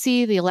and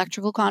MC, the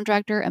electrical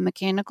contractor and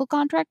mechanical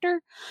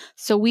contractor.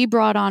 So we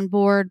brought on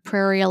board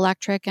Prairie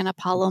Electric and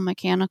Apollo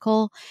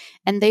Mechanical,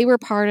 and they were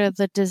part of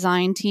the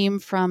design team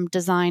from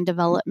design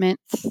development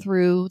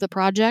through the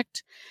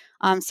project.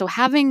 So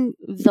having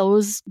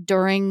those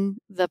during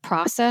the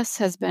process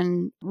has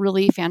been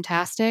really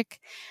fantastic.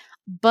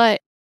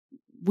 But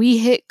we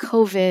hit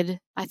COVID.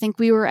 I think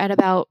we were at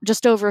about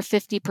just over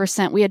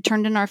 50%. We had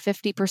turned in our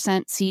 50%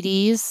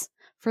 CDs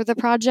for the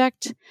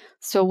project.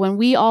 So when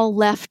we all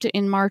left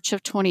in March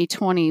of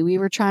 2020, we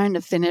were trying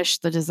to finish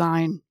the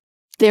design.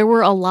 There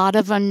were a lot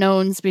of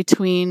unknowns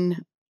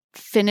between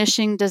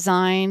finishing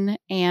design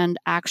and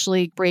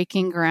actually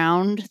breaking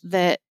ground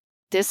that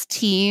this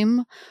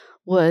team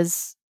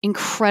was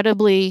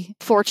incredibly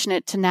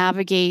fortunate to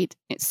navigate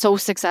it so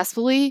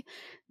successfully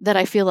that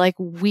I feel like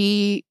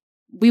we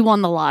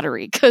won the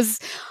lottery, because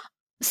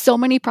so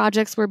many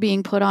projects were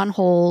being put on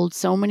hold.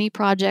 So many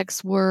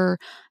projects were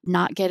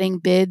not getting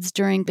bids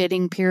during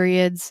bidding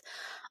periods.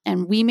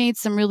 And we made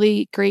some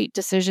really great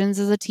decisions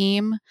as a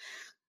team.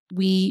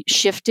 We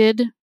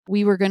shifted.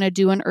 We were going to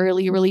do an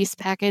early release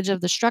package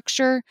of the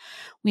structure.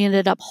 We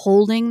ended up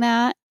holding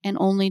that and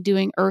only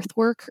doing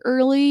earthwork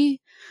early.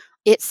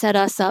 It set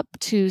us up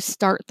to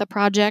start the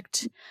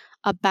project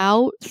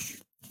about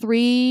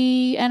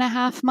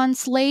 3.5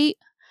 months late.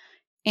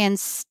 And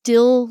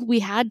still we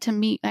had to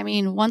meet. I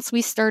mean, once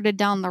we started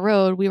down the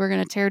road, we were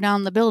going to tear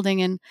down the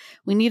building and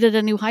we needed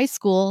a new high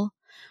school.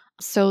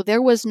 So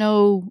there was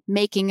no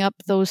making up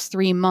those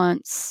 3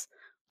 months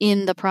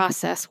in the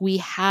process. We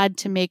had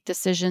to make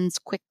decisions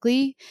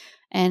quickly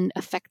and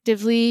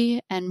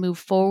effectively and move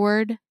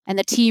forward. And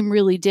the team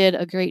really did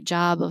a great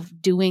job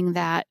of doing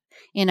that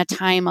in a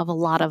time of a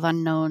lot of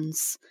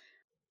unknowns.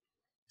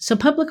 So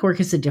public work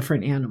is a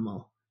different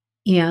animal.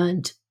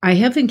 And I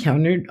have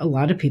encountered a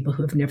lot of people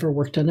who have never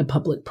worked on a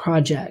public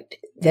project.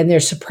 Then they're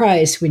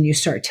surprised when you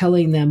start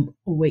telling them,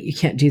 oh, wait, you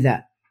can't do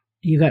that.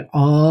 You got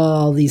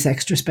all these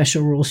extra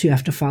special rules you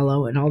have to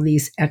follow and all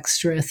these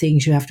extra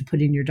things you have to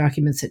put in your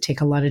documents that take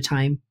a lot of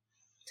time.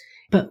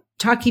 But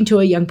talking to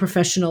a young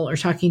professional or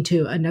talking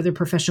to another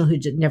professional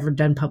who's never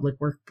done public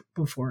work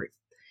before,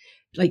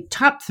 like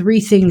top 3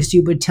 things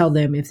you would tell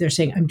them if they're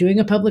saying, I'm doing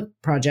a public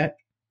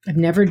project, I've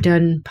never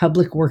done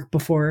public work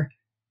before.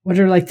 What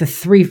are like the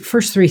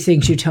first three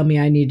things you tell me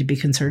I need to be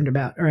concerned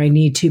about or I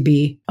need to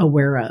be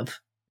aware of?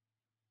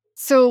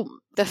 So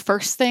the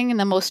first thing and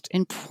the most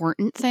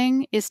important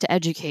thing is to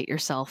educate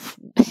yourself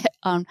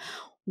on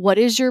what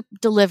is your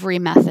delivery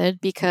method,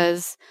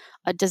 because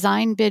a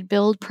design bid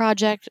build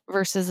project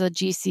versus a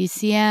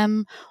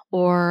GCCM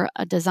or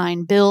a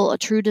design build, a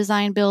true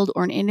design build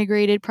or an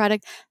integrated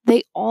product,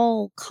 they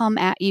all come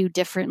at you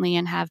differently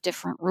and have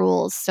different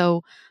rules.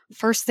 So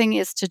first thing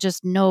is to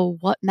just know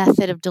what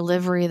method of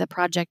delivery the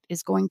project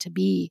is going to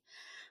be.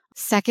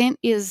 Second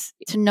is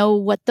to know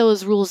what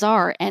those rules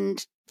are.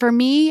 And for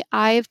me,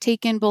 I've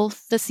taken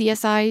both the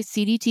CSI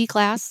CDT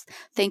class.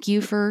 Thank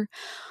you for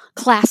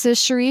classes,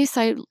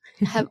 Charisse.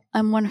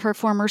 I'm one of her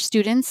former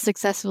students,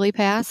 successfully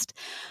passed.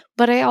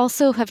 But I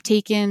also have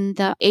taken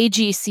the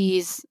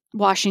AGC's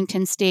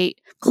Washington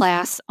State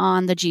class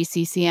on the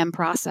GCCM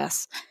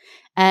process.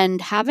 And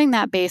having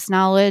that base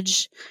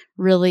knowledge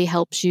really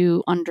helps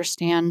you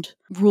understand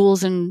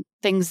rules and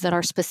things that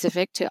are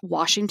specific to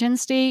Washington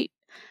State.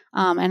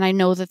 And I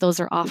know that those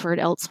are offered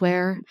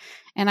elsewhere.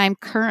 And I'm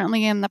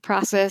currently in the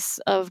process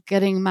of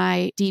getting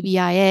my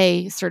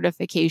DBIA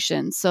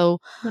certification. So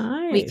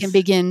we can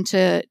begin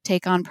to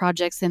take on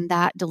projects in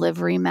that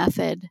delivery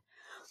method.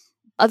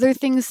 Other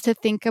things to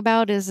think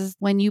about is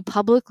when you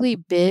publicly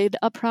bid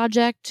a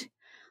project,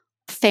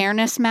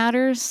 fairness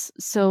matters.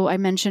 So I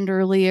mentioned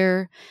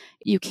earlier,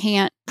 you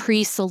can't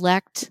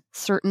pre-select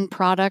certain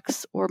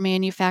products or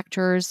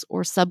manufacturers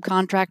or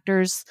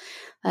subcontractors.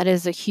 That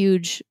is a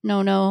huge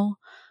no-no.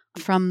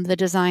 From the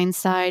design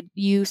side,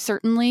 you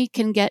certainly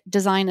can get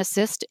design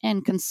assist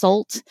and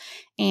consult.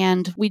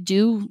 And we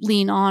do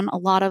lean on a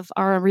lot of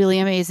our really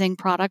amazing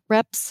product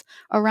reps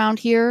around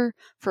here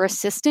for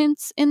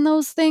assistance in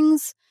those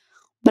things.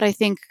 But I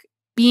think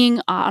being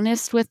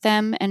honest with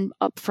them and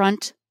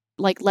upfront,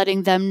 like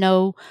letting them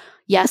know,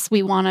 yes,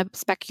 we want to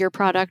spec your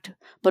product,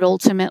 but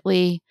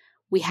ultimately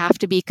we have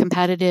to be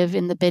competitive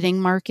in the bidding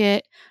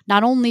market,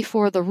 not only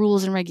for the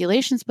rules and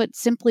regulations, but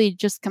simply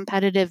just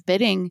competitive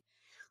bidding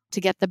to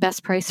get the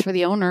best price for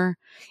the owner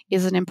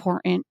is an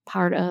important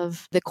part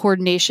of the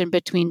coordination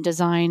between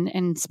design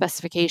and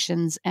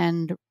specifications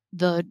and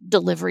the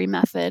delivery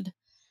method.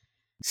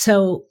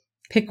 So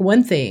pick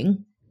one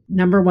thing,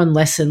 number one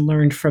lesson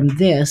learned from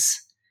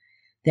this,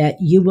 that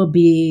you will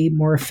be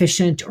more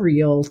efficient, or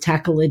you'll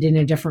tackle it in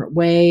a different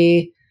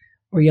way,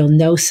 or you'll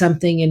know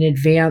something in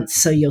advance,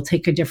 so you'll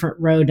take a different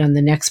road on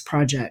the next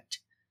project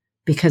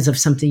because of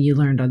something you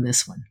learned on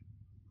this one.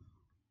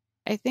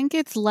 I think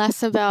it's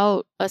less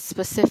about a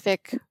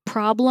specific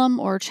problem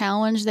or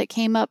challenge that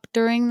came up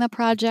during the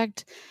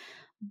project.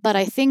 But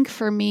I think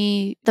for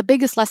me, the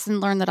biggest lesson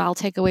learned that I'll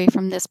take away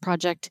from this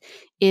project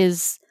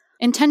is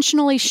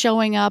intentionally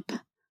showing up,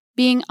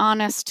 being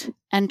honest,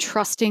 and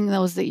trusting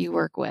those that you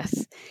work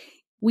with.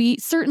 We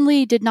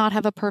certainly did not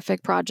have a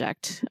perfect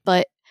project,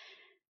 but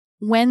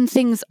when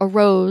things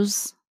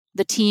arose,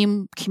 the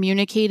team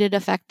communicated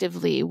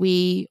effectively.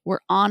 We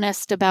were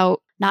honest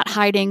about not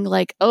hiding,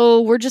 like,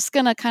 oh, we're just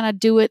going to kind of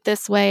do it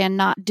this way and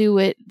not do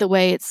it the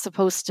way it's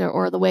supposed to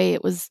or the way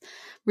it was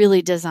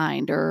really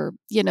designed, or,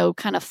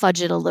 kind of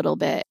fudge it a little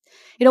bit.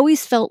 It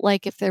always felt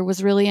like if there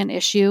was really an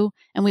issue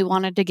and we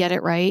wanted to get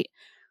it right,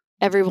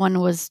 everyone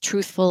was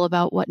truthful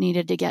about what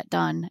needed to get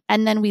done.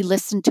 And then we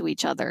listened to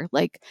each other.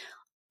 Like,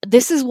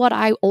 this is what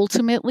I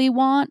ultimately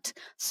want.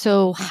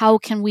 So how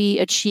can we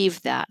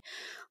achieve that?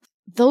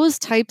 Those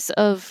types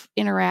of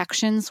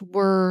interactions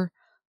were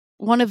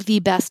one of the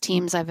best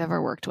teams I've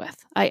ever worked with.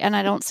 And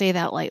I don't say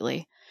that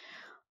lightly.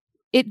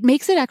 It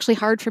makes it actually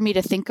hard for me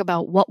to think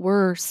about what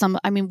were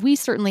we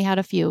certainly had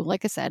a few,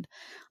 like I said,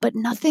 but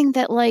nothing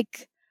that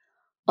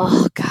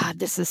oh God,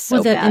 this is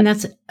so bad. And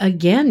that's,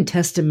 again,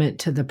 testament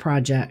to the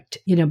project,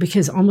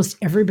 because almost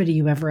everybody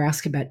you ever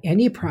ask about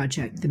any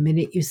project, the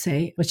minute you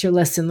say, what's your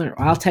lesson learned?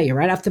 Well, I'll tell you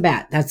right off the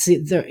bat, that's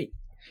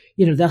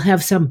they'll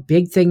have some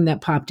big thing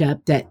that popped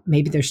up that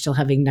maybe they're still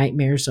having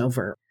nightmares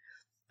over.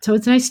 So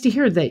it's nice to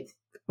hear that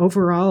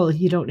overall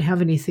you don't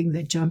have anything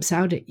that jumps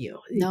out at you.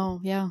 No,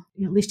 yeah.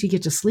 At least you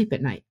get to sleep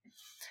at night.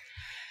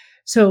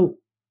 So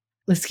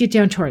let's get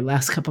down to our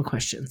last couple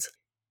questions.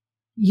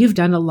 You've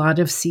done a lot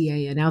of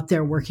CA and out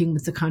there working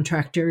with the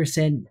contractors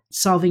and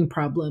solving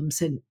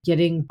problems and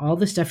getting all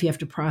the stuff you have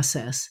to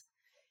process.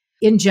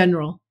 In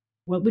general,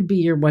 what would be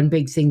your one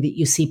big thing that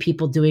you see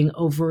people doing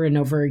over and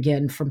over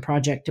again from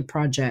project to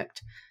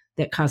project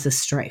that causes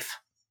strife?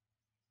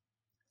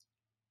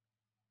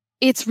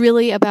 It's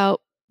really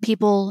about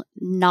people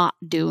not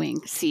doing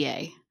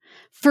CA.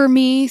 For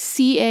me,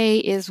 CA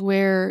is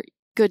where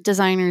good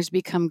designers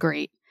become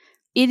great.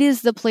 It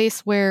is the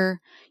place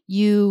where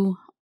you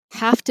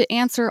have to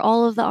answer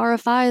all of the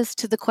RFIs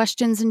to the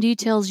questions and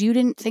details you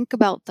didn't think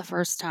about the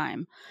first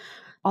time.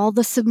 All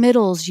the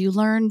submittals, you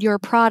learn your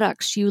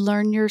products, you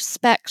learn your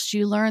specs,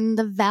 you learn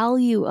the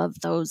value of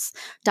those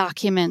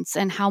documents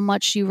and how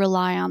much you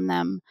rely on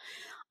them.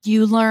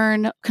 You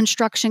learn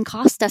construction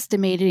cost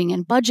estimating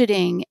and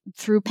budgeting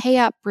through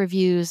pay-app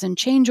reviews and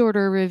change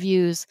order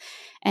reviews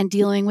and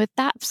dealing with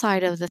that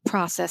side of the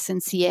process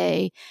in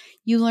CA.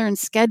 You learn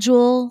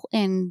schedule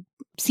and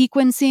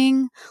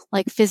sequencing,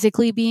 like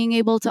physically being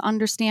able to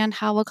understand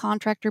how a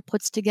contractor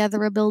puts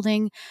together a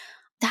building.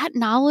 That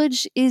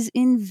knowledge is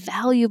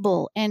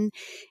invaluable. And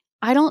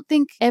I don't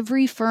think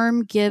every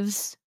firm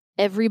gives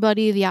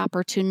everybody the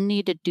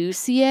opportunity to do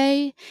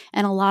CA,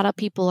 and a lot of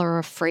people are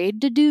afraid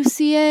to do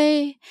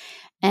CA.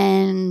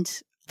 And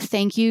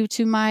thank you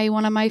to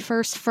one of my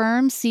first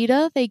firms,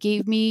 CETA. They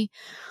gave me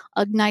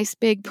a nice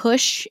big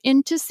push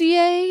into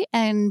CA,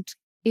 and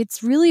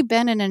it's really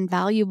been an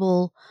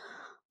invaluable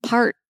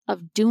part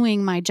of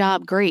doing my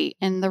job great.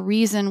 And the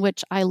reason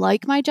which I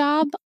like my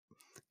job,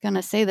 I'm going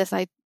to say this,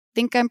 I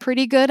think I'm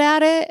pretty good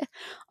at it.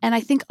 And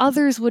I think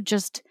others would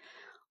just,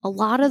 a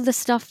lot of the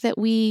stuff that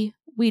we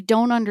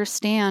don't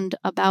understand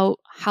about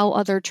how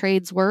other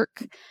trades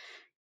work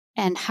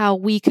and how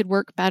we could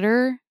work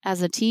better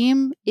as a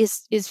team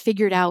is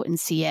figured out in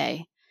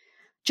CA.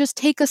 Just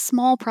take a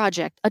small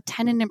project, a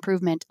tenant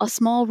improvement, a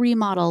small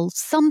remodel,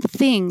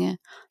 something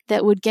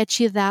that would get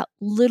you that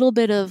little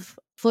bit of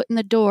foot in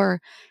the door.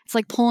 It's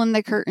like pulling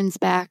the curtains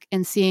back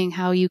and seeing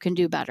how you can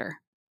do better.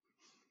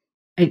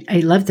 I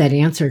love that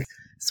answer.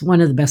 It's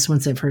one of the best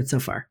ones I've heard so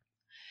far.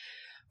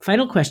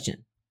 Final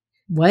question.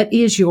 What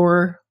is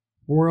your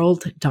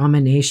world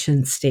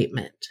domination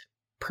statement?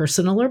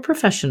 Personal or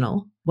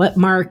professional? What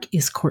mark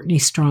is Courtney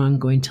Strong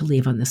going to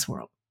leave on this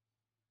world?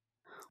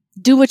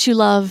 Do what you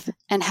love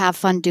and have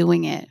fun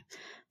doing it,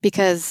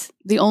 because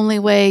the only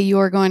way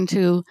you're going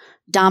to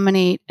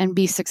dominate and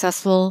be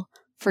successful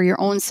for your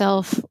own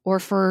self or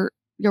for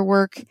your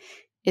work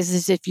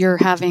is if you're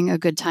having a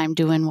good time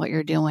doing what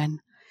you're doing.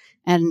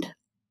 And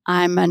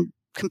I'm a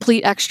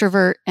complete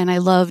extrovert and I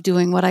love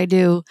doing what I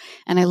do,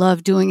 and I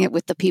love doing it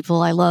with the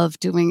people I love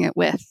doing it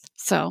with.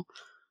 So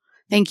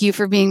thank you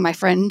for being my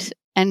friend,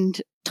 and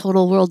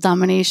total world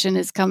domination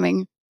is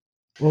coming.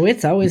 Well,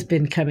 it's always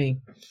been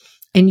coming.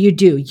 And you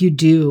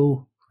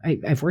do.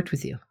 I've worked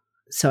with you,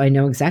 so I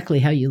know exactly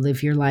how you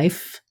live your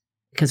life,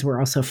 because we're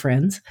also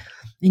friends.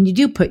 And you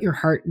do put your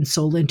heart and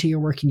soul into your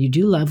work, and you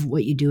do love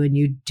what you do, and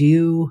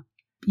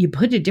you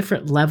put a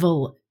different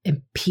level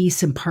and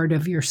piece and part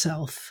of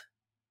yourself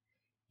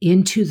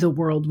into the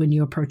world when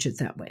you approach it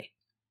that way.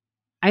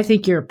 I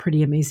think you're a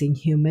pretty amazing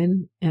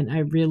human, and I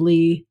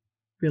really,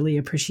 really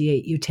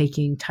appreciate you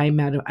taking time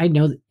out of, I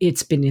know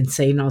it's been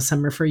insane all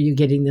summer for you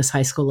getting this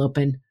high school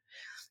open.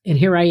 And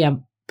here I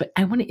am, but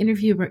I want to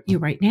interview you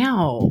right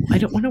now. I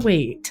don't want to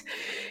wait.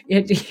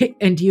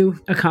 And you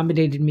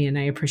accommodated me, and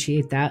I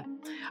appreciate that.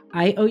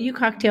 I owe you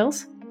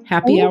cocktails.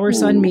 Happy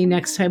hours on me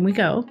next time we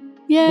go.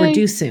 Yay. We're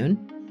due soon,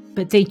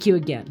 but thank you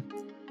again.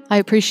 I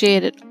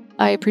appreciate it.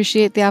 I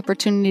appreciate the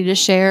opportunity to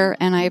share,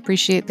 and I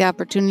appreciate the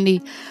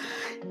opportunity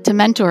to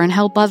mentor and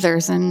help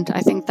others. And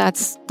I think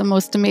that's the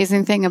most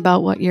amazing thing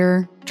about what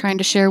you're trying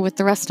to share with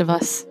the rest of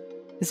us,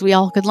 is we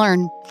all could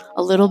learn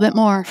a little bit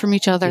more from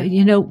each other.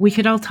 You know, we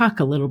could all talk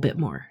a little bit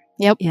more.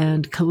 Yep.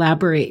 And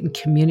collaborate and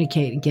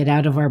communicate and get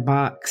out of our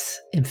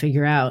box and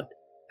figure out,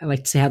 I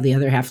like to say, how the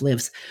other half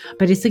lives.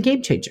 But it's a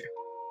game changer.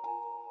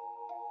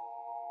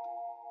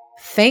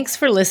 Thanks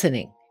for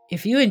listening.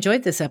 If you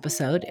enjoyed this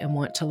episode and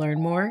want to learn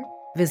more,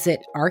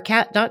 visit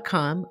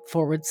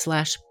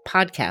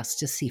rcat.com/podcast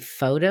to see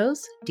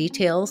photos,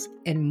 details,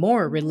 and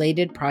more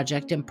related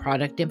project and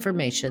product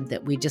information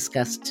that we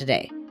discussed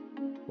today.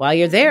 While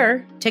you're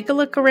there, take a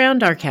look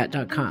around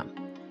rcat.com.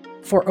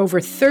 For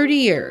over 30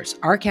 years,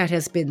 RCAT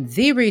has been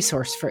the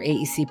resource for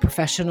AEC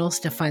professionals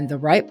to find the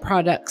right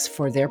products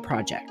for their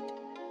project.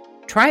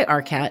 Try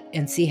RCAT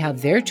and see how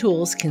their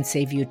tools can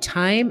save you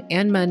time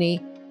and money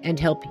and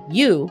help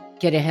you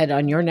get ahead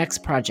on your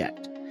next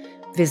project.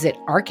 Visit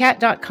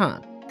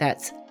rcat.com.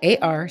 That's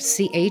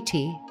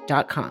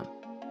ARCAT.com.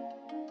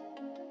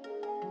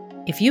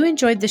 If you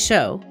enjoyed the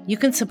show, you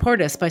can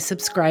support us by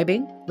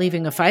subscribing,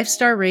 leaving a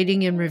 5-star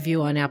rating and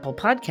review on Apple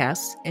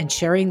Podcasts, and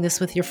sharing this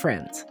with your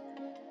friends.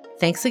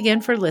 Thanks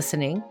again for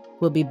listening.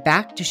 We'll be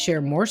back to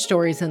share more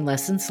stories and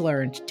lessons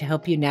learned to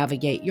help you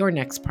navigate your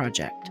next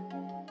project.